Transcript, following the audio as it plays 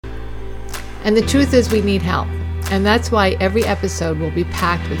And the truth is we need help. And that's why every episode will be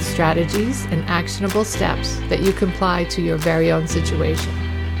packed with strategies and actionable steps that you can apply to your very own situation.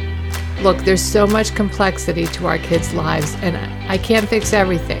 Look, there's so much complexity to our kids' lives, and I can't fix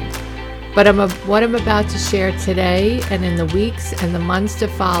everything. But what I'm about to share today and in the weeks and the months to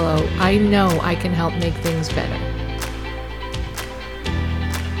follow, I know I can help make things better.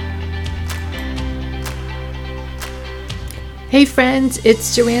 Hey friends,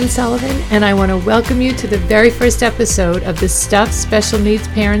 it's Joanne Sullivan, and I want to welcome you to the very first episode of the Stuff Special Needs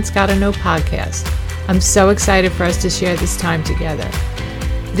Parents Gotta Know podcast. I'm so excited for us to share this time together.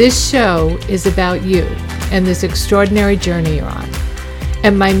 This show is about you and this extraordinary journey you're on.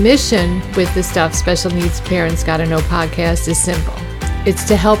 And my mission with the Stuff Special Needs Parents Gotta Know podcast is simple. It's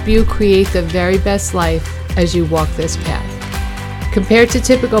to help you create the very best life as you walk this path. Compared to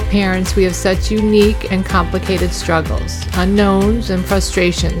typical parents, we have such unique and complicated struggles, unknowns, and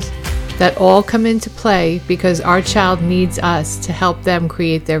frustrations that all come into play because our child needs us to help them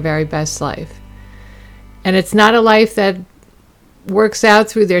create their very best life. And it's not a life that works out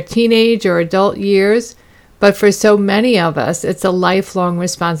through their teenage or adult years, but for so many of us, it's a lifelong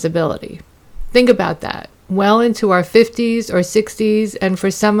responsibility. Think about that. Well into our 50s or 60s, and for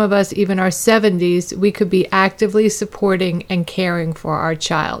some of us even our 70s, we could be actively supporting and caring for our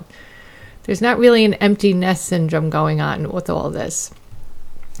child. There's not really an empty nest syndrome going on with all this.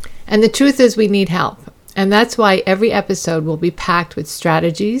 And the truth is we need help. And that's why every episode will be packed with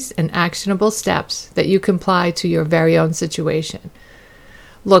strategies and actionable steps that you can apply to your very own situation.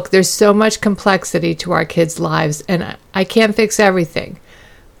 Look, there's so much complexity to our kids' lives, and I can't fix everything.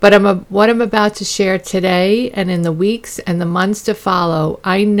 But what I'm about to share today and in the weeks and the months to follow,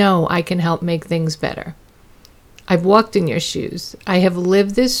 I know I can help make things better. I've walked in your shoes. I have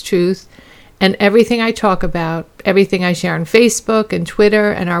lived this truth, and everything I talk about, everything I share on Facebook and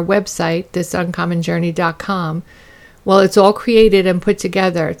Twitter and our website, thisuncommon.journey.com, well, it's all created and put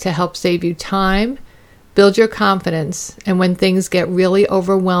together to help save you time, build your confidence, and when things get really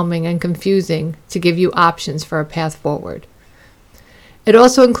overwhelming and confusing, to give you options for a path forward. It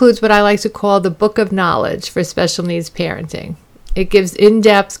also includes what I like to call the book of knowledge for special needs parenting. It gives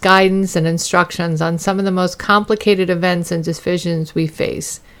in-depth guidance and instructions on some of the most complicated events and decisions we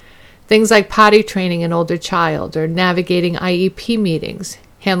face. Things like potty training an older child, or navigating IEP meetings,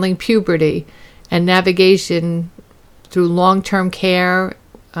 handling puberty, and navigation through long-term care,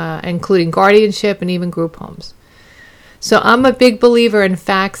 including guardianship and even group homes. So I'm a big believer in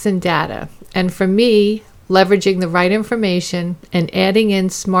facts and data. And for me, leveraging the right information and adding in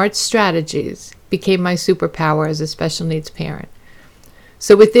smart strategies became my superpower as a special needs parent.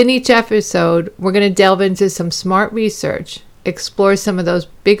 So within each episode, we're going to delve into some smart research, explore some of those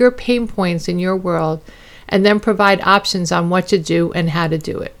bigger pain points in your world, and then provide options on what to do and how to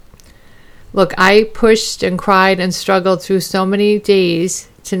do it. Look, I pushed and cried and struggled through so many days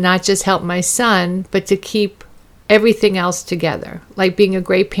to not just help my son, but to keep everything else together, like being a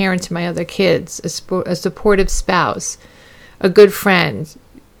great parent to my other kids, a supportive spouse, a good friend,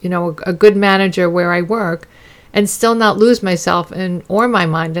 a good manager where I work, and still not lose myself or my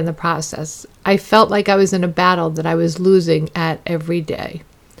mind in the process. I felt like I was in a battle that I was losing at every day.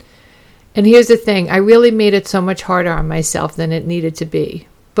 And here's the thing, I really made it so much harder on myself than it needed to be.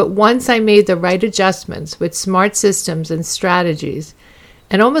 But once I made the right adjustments with smart systems and strategies,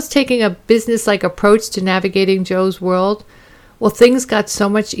 and almost taking a business-like approach to navigating Joe's world, well, things got so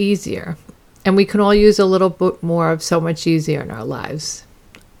much easier. And we can all use a little bit more of so much easier in our lives.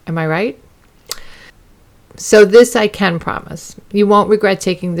 Am I right? So this I can promise. You won't regret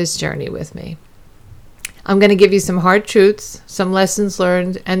taking this journey with me. I'm going to give you some hard truths, some lessons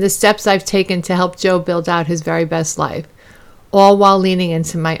learned, and the steps I've taken to help Joe build out his very best life, all while leaning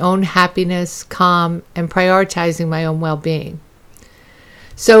into my own happiness, calm, and prioritizing my own well-being.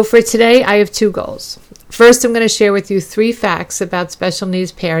 So for today, I have two goals. First, I'm going to share with you 3 facts about special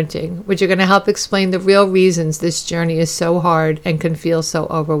needs parenting, which are going to help explain the real reasons this journey is so hard and can feel so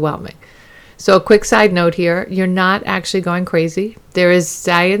overwhelming. So a quick side note here, you're not actually going crazy. There is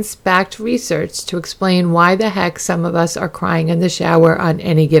science-backed research to explain why the heck some of us are crying in the shower on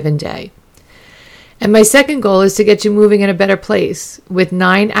any given day. And my second goal is to get you moving in a better place with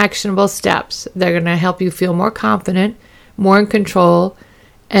 9 actionable steps that are going to help you feel more confident, more in control,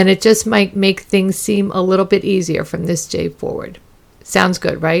 and it just might make things seem a little bit easier from this day forward. Sounds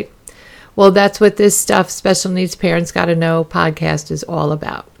good, right? Well, that's what this Stuff Special Needs Parents Gotta Know podcast is all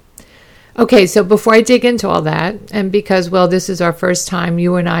about. Okay, so before I dig into all that, and because, well, this is our first time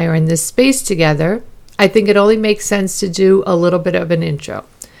you and I are in this space together, I think it only makes sense to do a little bit of an intro.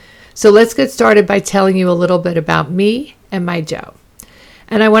 So let's get started by telling you a little bit about me and my Joe.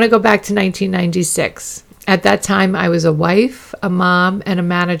 And I want to go back to 1996. At that time, I was a wife, a mom, and a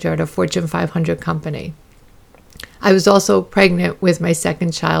manager at a Fortune 500 company. I was also pregnant with my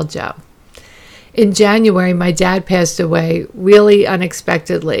second child, Joe. In January, my dad passed away really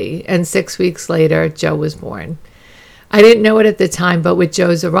unexpectedly, and 6 weeks later, Joe was born. I didn't know it at the time, but with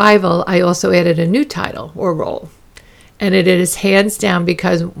Joe's arrival, I also added a new title or role. And it is hands down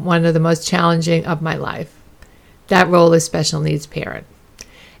because one of the most challenging of my life. That role is special needs parent.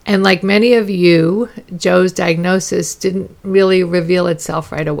 And like many of you, Joe's diagnosis didn't really reveal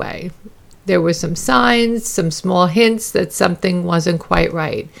itself right away. There were some signs, some small hints that something wasn't quite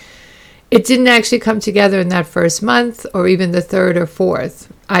right. It didn't actually come together in that first month or even the third or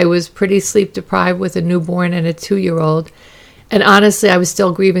fourth. I was pretty sleep deprived with a newborn and a 2-year-old. And honestly, I was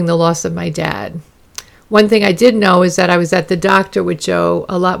still grieving the loss of my dad. One thing I did know is that I was at the doctor with Joe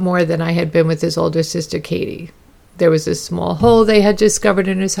a lot more than I had been with his older sister, Katie. There was a small hole they had discovered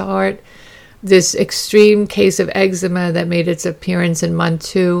in his heart, this extreme case of eczema that made its appearance in month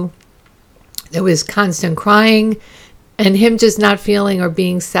 2. There was constant crying and him just not feeling or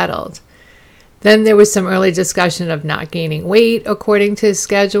being settled. Then there was some early discussion of not gaining weight according to his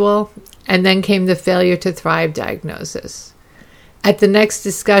schedule, and then came the failure to thrive diagnosis. At the next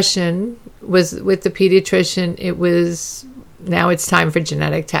discussion was with the pediatrician, it was, now it's time for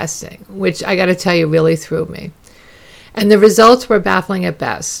genetic testing, which I got to tell you really threw me. And the results were baffling at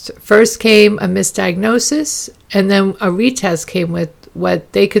best. First came a misdiagnosis, and then a retest came with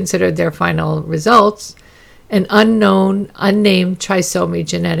what they considered their final results, an unknown, unnamed trisomy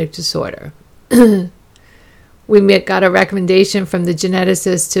genetic disorder. We got a recommendation from the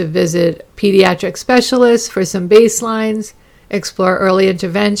geneticist to visit pediatric specialists for some baselines, explore early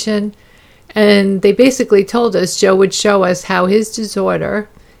intervention, and they basically told us Joe would show us how his disorder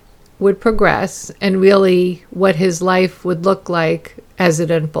would progress and really what his life would look like as it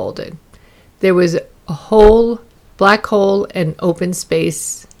unfolded. There was a whole black hole and open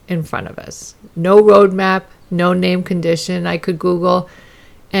space in front of us. No roadmap, no name condition I could Google,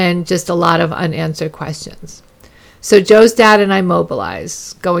 and just a lot of unanswered questions. So Joe's dad and I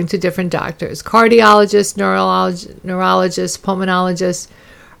mobilized, going to different doctors, cardiologists, neurologists, pulmonologists.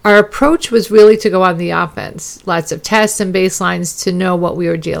 Our approach was really to go on the offense, lots of tests and baselines to know what we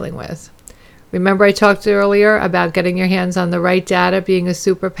were dealing with. Remember I talked earlier about getting your hands on the right data being a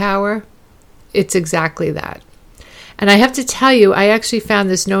superpower? It's exactly that. And I have to tell you, I actually found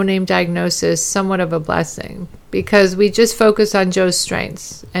this no-name diagnosis somewhat of a blessing because we just focused on Joe's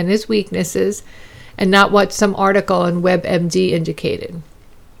strengths and his weaknesses and not what some article on WebMD indicated.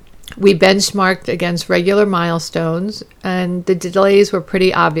 We benchmarked against regular milestones, and the delays were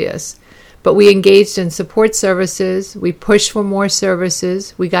pretty obvious. But we engaged in support services, we pushed for more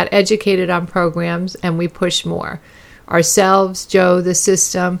services, we got educated on programs, and we pushed more. Ourselves, Joe, the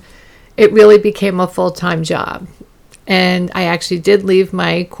system, it really became a full-time job. And I actually did leave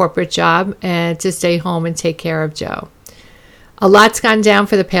my corporate job and to stay home and take care of Joe. A lot's gone down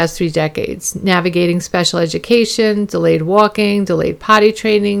for the past 3 decades, navigating special education, delayed walking, delayed potty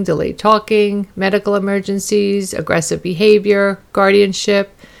training, delayed talking, medical emergencies, aggressive behavior,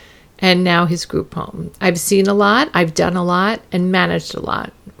 guardianship, and now his group home. I've seen a lot, I've done a lot, and managed a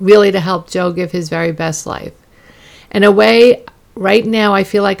lot, really to help Joe give his very best life. In a way, right now I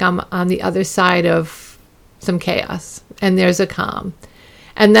feel like I'm on the other side of some chaos, and there's a calm.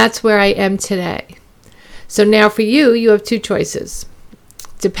 And that's where I am today. So now for you, you have 2 choices.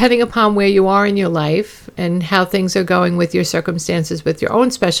 Depending upon where you are in your life and how things are going with your circumstances with your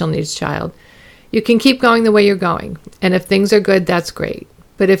own special needs child, you can keep going the way you're going. And if things are good, that's great.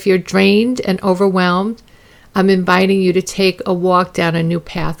 But if you're drained and overwhelmed, I'm inviting you to take a walk down a new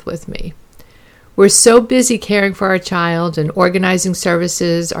path with me. We're so busy caring for our child and organizing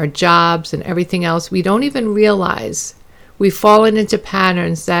services, our jobs, and everything else, we don't even realize we've fallen into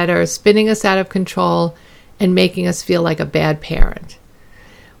patterns that are spinning us out of control and making us feel like a bad parent.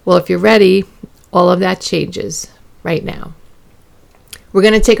 Well, if you're ready, all of that changes right now. We're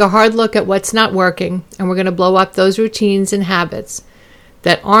going to take a hard look at what's not working, and we're going to blow up those routines and habits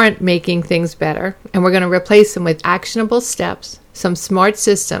that aren't making things better, and we're going to replace them with actionable steps, some smart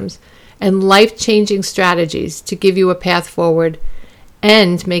systems, and life-changing strategies to give you a path forward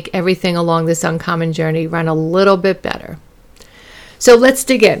and make everything along this uncommon journey run a little bit better. So let's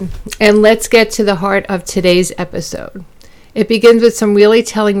dig in, and let's get to the heart of today's episode. It begins with some really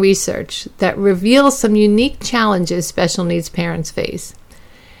telling research that reveals some unique challenges special needs parents face.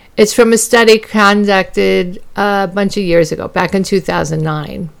 It's from a study conducted a bunch of years ago, back in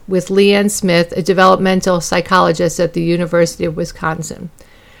 2009, with Leanne Smith, a developmental psychologist at the University of Wisconsin.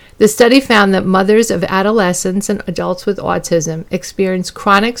 The study found that mothers of adolescents and adults with autism experience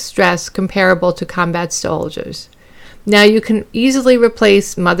chronic stress comparable to combat soldiers. Now, you can easily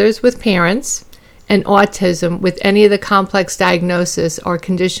replace mothers with parents and autism with any of the complex diagnoses or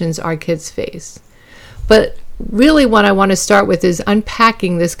conditions our kids face. But really what I want to start with is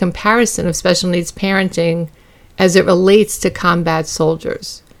unpacking this comparison of special needs parenting as it relates to combat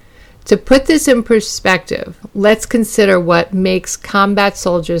soldiers. To put this in perspective, let's consider what makes combat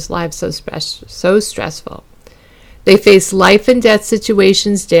soldiers' lives so stressful. They face life and death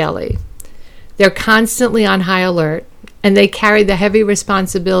situations daily. They're constantly on high alert, and they carry the heavy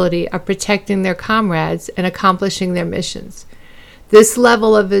responsibility of protecting their comrades and accomplishing their missions. This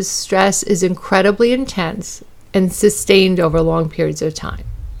level of stress is incredibly intense and sustained over long periods of time.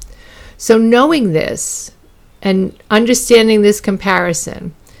 So knowing this and understanding this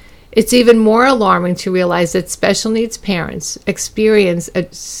comparison, it's even more alarming to realize that special needs parents experience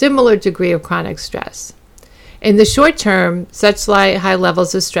a similar degree of chronic stress. In the short term, such high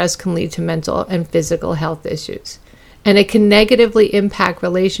levels of stress can lead to mental and physical health issues, and it can negatively impact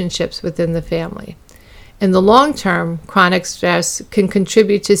relationships within the family. In the long term, chronic stress can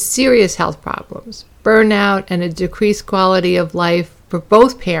contribute to serious health problems, burnout, and a decreased quality of life for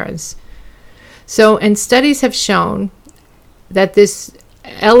both parents. And studies have shown that this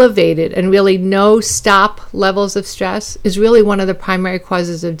elevated and really no stop levels of stress is really one of the primary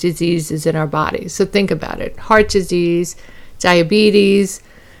causes of diseases in our bodies. So think about it: heart disease, diabetes,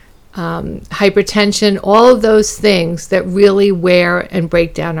 hypertension, all of those things that really wear and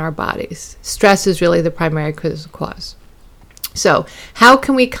break down our bodies. Stress is really the primary cause. So how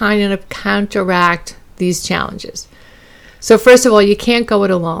can we kind of counteract these challenges? So first of all, you can't go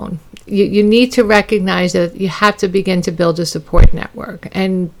it alone. You need to recognize that you have to begin to build a support network,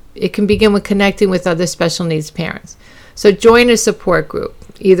 and it can begin with connecting with other special needs parents. So join a support group,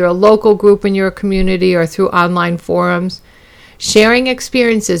 either a local group in your community or through online forums. Sharing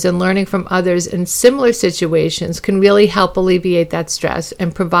experiences and learning from others in similar situations can really help alleviate that stress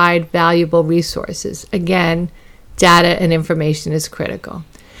and provide valuable resources. Again, data and information is critical.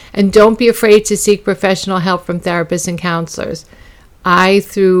 And don't be afraid to seek professional help from therapists and counselors. I,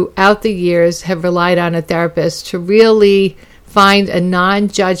 throughout the years, have relied on a therapist to really find a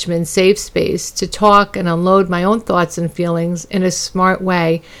non-judgment safe space to talk and unload my own thoughts and feelings in a smart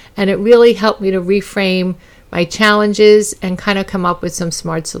way. And it really helped me to reframe my challenges and kind of come up with some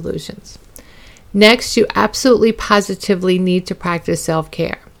smart solutions. Next, you absolutely positively need to practice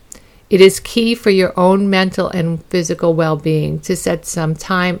self-care. It is key for your own mental and physical well-being to set some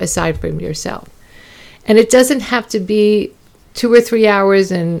time aside from yourself. And it doesn't have to be 2 or 3 hours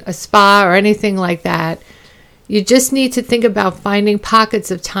in a spa or anything like that. You just need to think about finding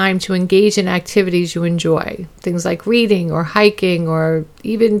pockets of time to engage in activities you enjoy. Things like reading or hiking or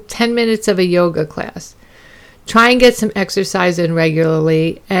even 10 minutes of a yoga class. Try and get some exercise in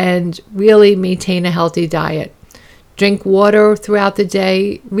regularly and really maintain a healthy diet. Drink water throughout the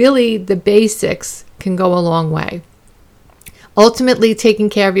day. Really, the basics can go a long way. Ultimately, taking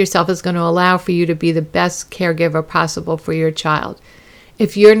care of yourself is going to allow for you to be the best caregiver possible for your child.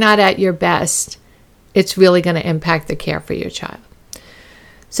 If you're not at your best, it's really going to impact the care for your child.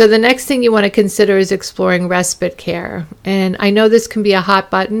 So the next thing you want to consider is exploring respite care. And I know this can be a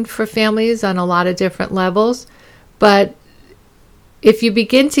hot button for families on a lot of different levels, but if you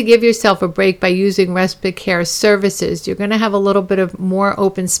begin to give yourself a break by using respite care services, you're going to have a little bit of more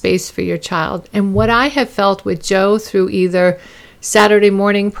open space for your child. And what I have felt with Joe through either Saturday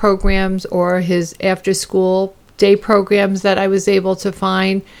morning programs or his after school day programs that I was able to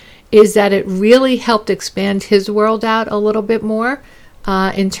find is that it really helped expand his world out a little bit more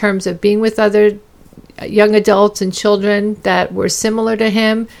in terms of being with other young adults and children that were similar to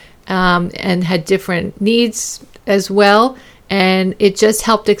him and had different needs as well. And it just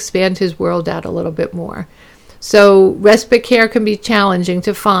helped expand his world out a little bit more. So respite care can be challenging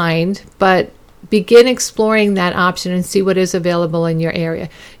to find, but begin exploring that option and see what is available in your area.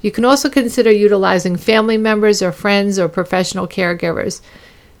 You can also consider utilizing family members or friends or professional caregivers.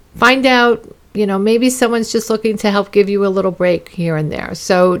 Find out, maybe someone's just looking to help give you a little break here and there.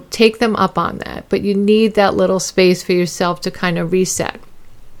 So take them up on that, but you need that little space for yourself to kind of reset.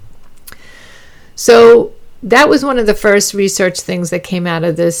 So that was one of the first research things that came out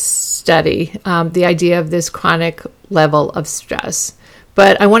of this study, the idea of this chronic level of stress.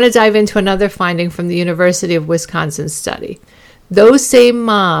 But I want to dive into another finding from the University of Wisconsin study. Those same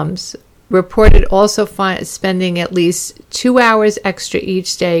moms reported also spending at least 2 hours extra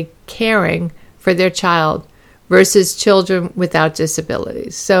each day caring for their child versus children without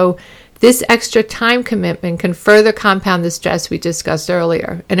disabilities. So This extra time commitment can further compound the stress we discussed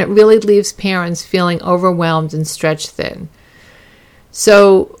earlier, and it really leaves parents feeling overwhelmed and stretched thin.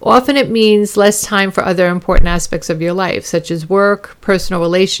 So often it means less time for other important aspects of your life, such as work, personal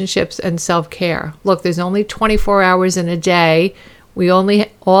relationships, and self-care. Look, there's only 24 hours in a day. We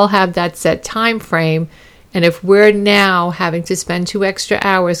only all have that set time frame. And if we're now having to spend 2 extra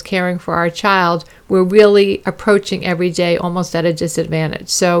hours caring for our child, we're really approaching every day almost at a disadvantage.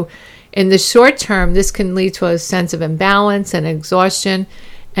 So in the short term, this can lead to a sense of imbalance and exhaustion.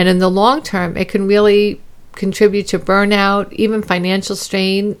 And in the long term, it can really contribute to burnout, even financial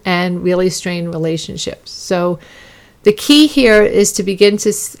strain, and really strained relationships. So the key here is to begin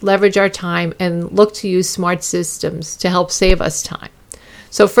to leverage our time and look to use smart systems to help save us time.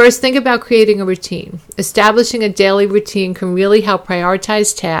 So first, think about creating a routine. Establishing a daily routine can really help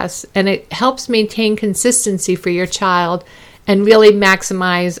prioritize tasks, and it helps maintain consistency for your child and really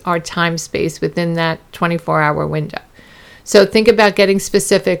maximize our time space within that 24-hour window. So think about getting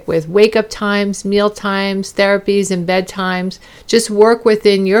specific with wake-up times, meal times, therapies, and bedtimes. Just work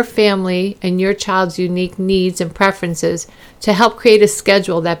within your family and your child's unique needs and preferences to help create a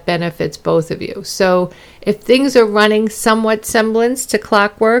schedule that benefits both of you. So if things are running somewhat semblance to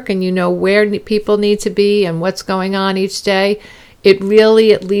clockwork and you know where people need to be and what's going on each day, it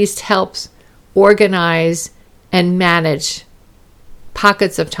really at least helps organize and manage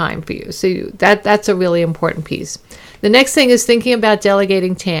pockets of time for you. So that's a really important piece. The next thing is thinking about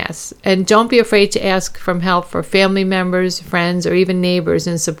delegating tasks. And don't be afraid to ask for help for family members, friends, or even neighbors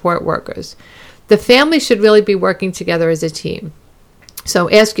and support workers. The family should really be working together as a team. So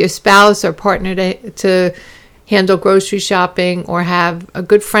ask your spouse or partner to handle grocery shopping, or have a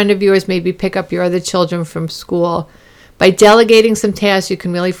good friend of yours maybe pick up your other children from school. By delegating some tasks, you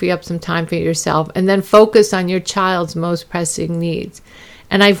can really free up some time for yourself and then focus on your child's most pressing needs.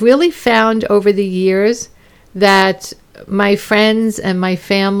 And I've really found over the years that my friends and my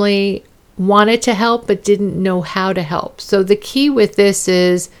family wanted to help but didn't know how to help. So the key with this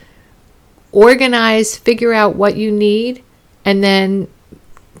is organize, figure out what you need, and then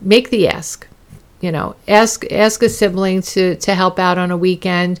make the ask. Ask a sibling to help out on a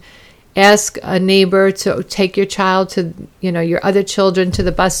weekend. Ask a neighbor to take your child to, your other children to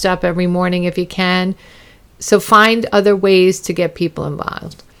the bus stop every morning if you can. So find other ways to get people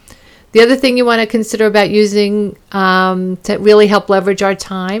involved. The other thing you want to consider about using to really help leverage our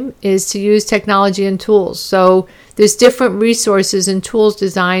time is to use technology and tools. So there's different resources and tools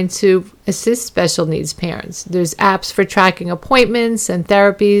designed to assist special needs parents. There's apps for tracking appointments and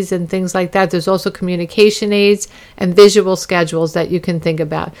therapies and things like that. There's also communication aids and visual schedules that you can think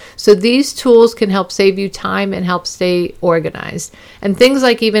about. So these tools can help save you time and help stay organized. And things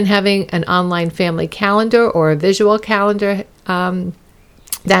like even having an online family calendar or a visual calendar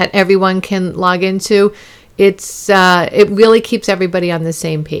that everyone can log into, it really keeps everybody on the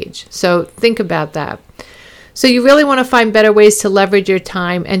same page. So think about that. So you really want to find better ways to leverage your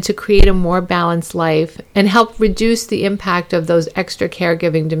time and to create a more balanced life and help reduce the impact of those extra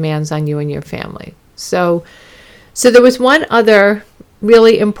caregiving demands on you and your family. So there was one other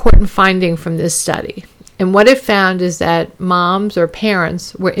really important finding from this study. And what it found is that moms or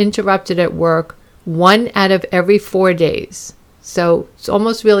parents were interrupted at work 1 out of every 4 days. So it's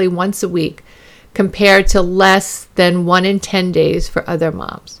almost really once a week, compared to less than 1 in 10 days for other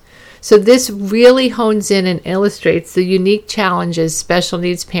moms. So this really hones in and illustrates the unique challenges special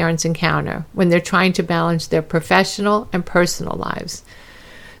needs parents encounter when they're trying to balance their professional and personal lives.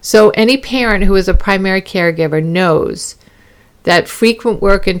 So any parent who is a primary caregiver knows that frequent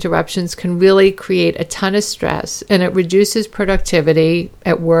work interruptions can really create a ton of stress, and it reduces productivity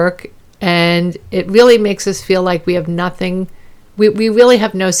at work, and it really makes us feel like we have nothing. We really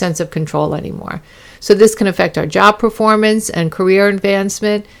have no sense of control anymore. So this can affect our job performance and career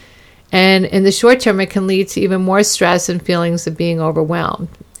advancement. And in the short term, it can lead to even more stress and feelings of being overwhelmed.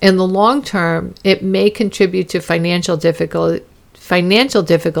 In the long term, it may contribute to financial difficulties,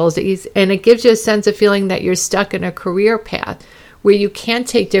 and it gives you a sense of feeling that you're stuck in a career path where you can't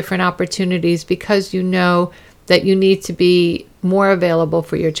take different opportunities because you know that you need to be more available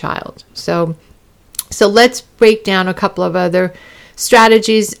for your child. So let's break down a couple of other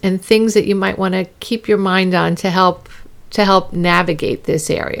strategies and things that you might want to keep your mind on to help navigate this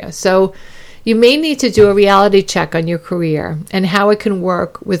area. So you may need to do a reality check on your career and how it can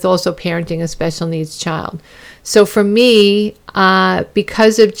work with also parenting a special needs child. So for me,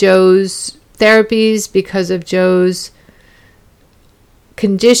 because of Joe's therapies, because of Joe's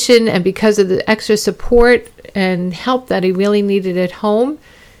condition, and because of the extra support and help that he really needed at home,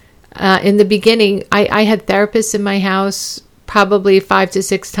 in the beginning, I had therapists in my house probably 5 to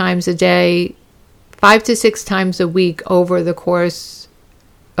 6 times a day, 5 to 6 times a week over the course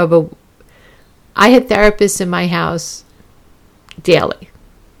of I had therapists in my house daily.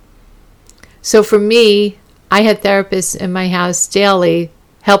 So for me, I had therapists in my house daily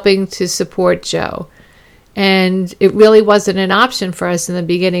helping to support Joe. And it really wasn't an option for us in the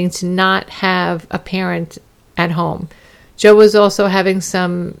beginning to not have a parent at home. Joe was also having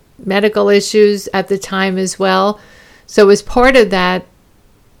some medical issues at the time as well. So as part of that,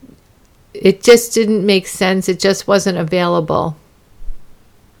 it just didn't make sense. It just wasn't available.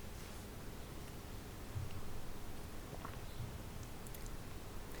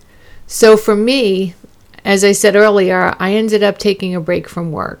 So for me, as I said earlier, I ended up taking a break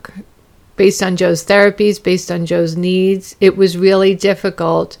from work. Based on Joe's therapies, based on Joe's needs, it was really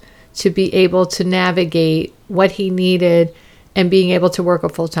difficult to be able to navigate what he needed and being able to work a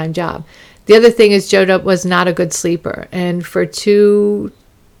full-time job. The other thing is Joe was not a good sleeper. And for 2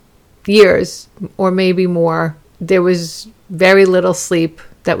 years or maybe more, there was very little sleep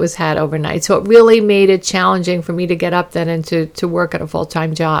that was had overnight. So it really made it challenging for me to get up then and to work at a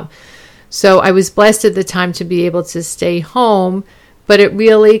full-time job. So I was blessed at the time to be able to stay home, but it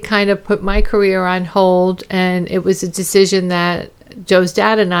really kind of put my career on hold, and it was a decision that Joe's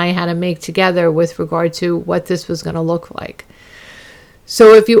dad and I had to make together with regard to what this was going to look like.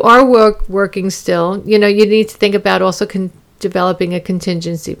 So if you are working still, you need to think about also developing a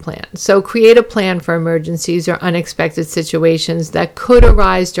contingency plan. So create a plan for emergencies or unexpected situations that could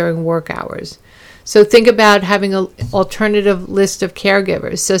arise during work hours. So think about having an alternative list of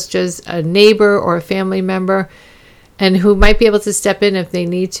caregivers, such as a neighbor or a family member, and who might be able to step in if they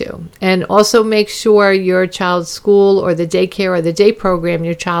need to. And also make sure your child's school or the daycare or the day program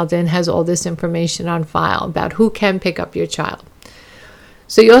your child in has all this information on file about who can pick up your child.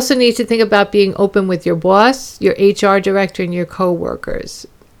 So you also need to think about being open with your boss, your HR director, and your coworkers.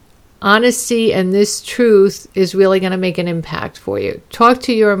 Honesty and this truth is really going to make an impact for you. Talk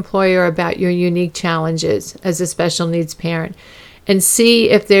to your employer about your unique challenges as a special needs parent and see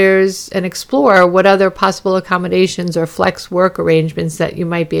if and explore what other possible accommodations or flex work arrangements that you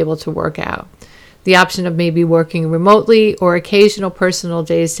might be able to work out. The option of maybe working remotely or occasional personal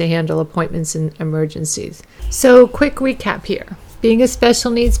days to handle appointments and emergencies. So quick recap here. Being a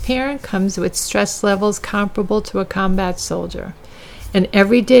special needs parent comes with stress levels comparable to a combat soldier. And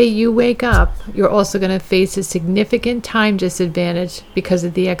every day you wake up, you're also going to face a significant time disadvantage because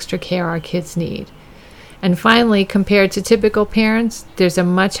of the extra care our kids need. And finally, compared to typical parents, there's a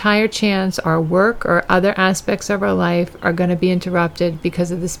much higher chance our work or other aspects of our life are going to be interrupted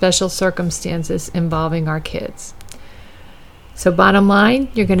because of the special circumstances involving our kids. So bottom line,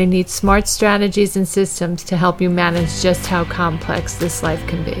 you're going to need smart strategies and systems to help you manage just how complex this life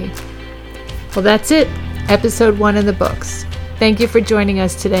can be. Well, that's it. Episode 1 in the books. Thank you for joining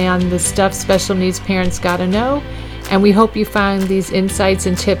us today on the Stuff Special Needs Parents Gotta Know, and we hope you found these insights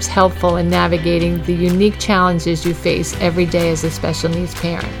and tips helpful in navigating the unique challenges you face every day as a special needs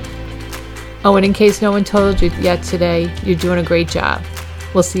parent. Oh, and in case no one told you yet today, you're doing a great job.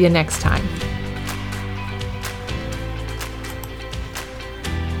 We'll see you next time.